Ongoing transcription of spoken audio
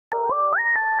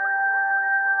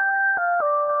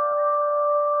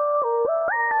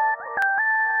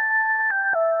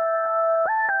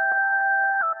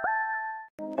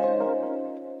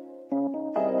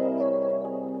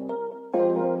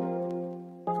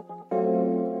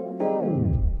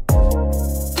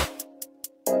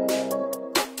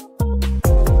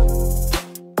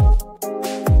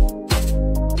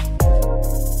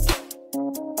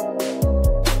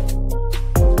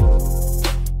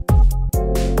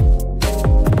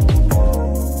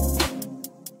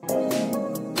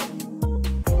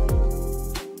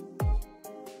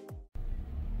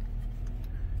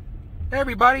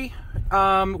everybody,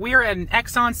 we are at an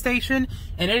Exxon station,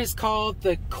 and it is called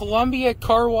the Columbia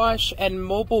Car Wash and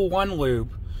Mobil 1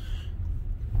 Lube.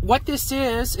 What this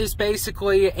is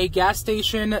basically a gas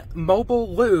station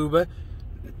mobile lube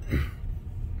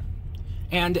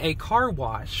and a car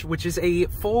wash, which is a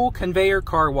full conveyor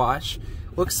car wash.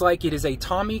 Looks like it is a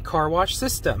Tommy car wash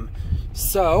system.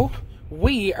 So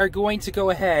we are going to go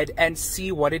ahead and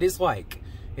see what it is like.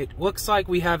 It looks like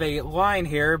we have a line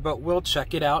here, but we'll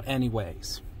check it out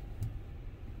anyways.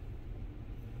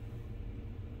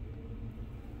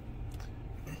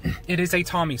 It is a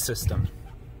Tommy system.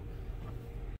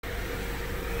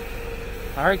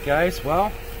 Alright guys,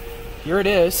 well, here it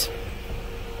is.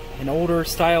 An older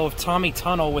style of Tommy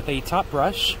tunnel with a top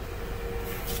brush.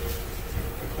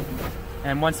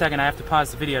 And 1 second, I have to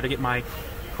pause the video to get my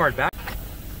card back.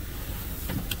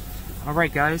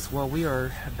 Alright guys, well, we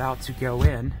are about to go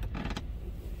in.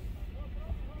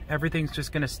 Everything's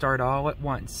just going to start all at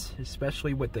once,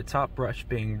 especially with the top brush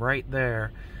being right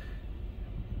there.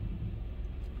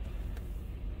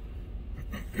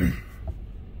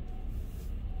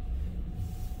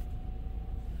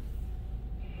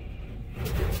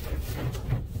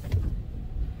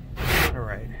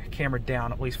 Alright, camera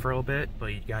down at least for a little bit,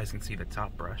 but you guys can see the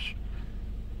top brush.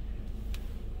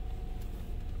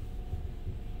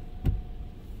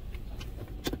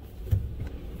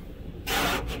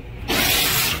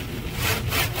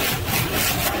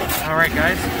 Alright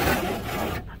guys,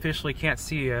 officially can't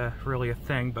see really a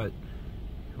thing, but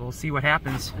we'll see what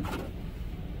happens.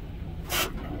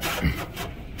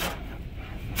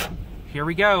 Here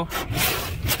we go.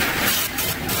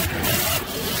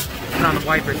 Put on the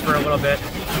wipers for a little bit.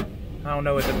 I don't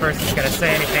know if the person's gonna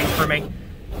say anything for me.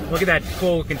 Look at that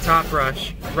cool looking top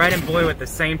brush. Red and blue at the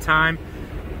same time.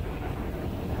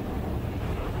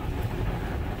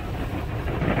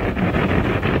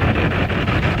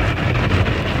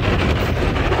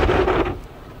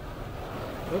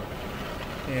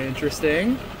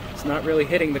 Interesting. It's not really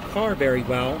hitting the car very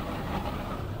well.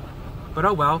 But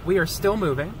oh well, we are still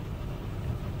moving.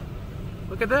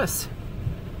 Look at this.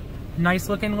 Nice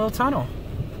looking little tunnel.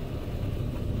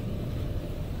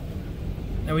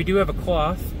 Now we do have a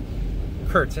cloth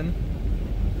curtain.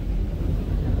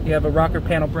 You have a rocker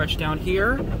panel brush down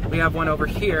here. We have one over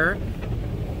here.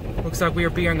 Looks like we are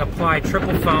being applied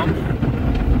triple foam.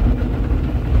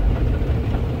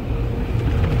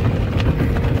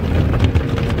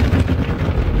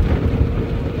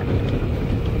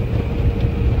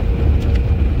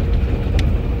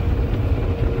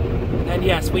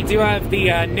 Yes, we do have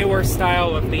the newer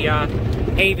style of the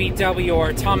AVW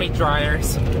or Tommy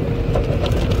dryers.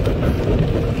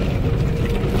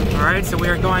 Alright, so we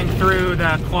are going through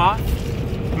the cloth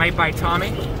made by Tommy.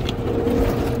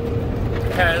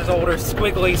 It has older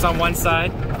squigglies on one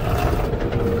side.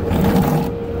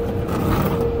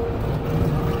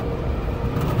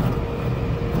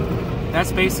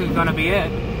 That's basically going to be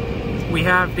it. We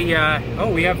have the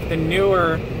we have the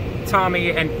newer Tommy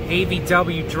and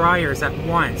AVW dryers at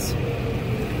once.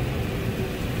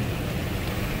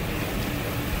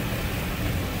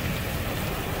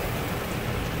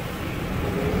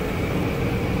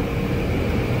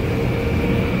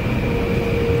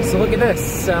 So look at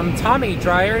this, some Tommy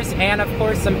dryers and of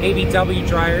course some AVW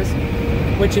dryers,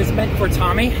 which is meant for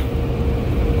Tommy.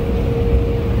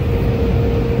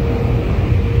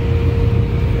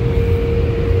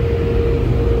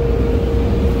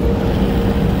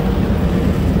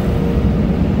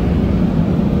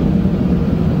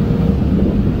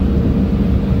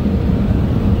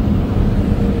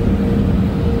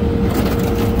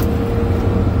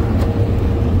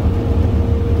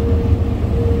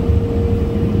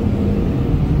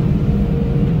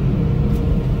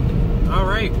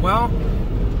 Well,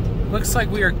 looks like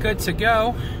we are good to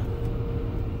go.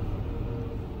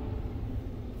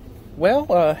 Well,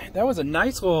 that was a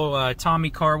nice little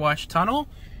Tommy car wash tunnel.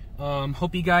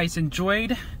 Hope you guys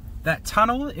enjoyed that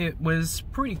tunnel. It was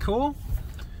pretty cool.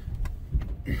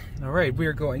 Alright, we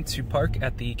are going to park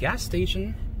at the gas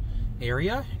station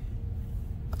area,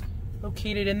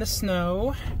 located in the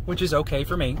snow, which is okay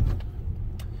for me.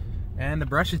 And the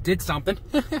brushes did something.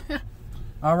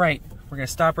 Alright. We're going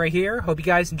to stop right here. Hope you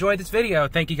guys enjoyed this video.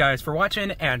 Thank you guys for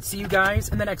watching, and see you guys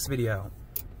in the next video.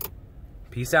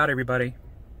 Peace out, everybody.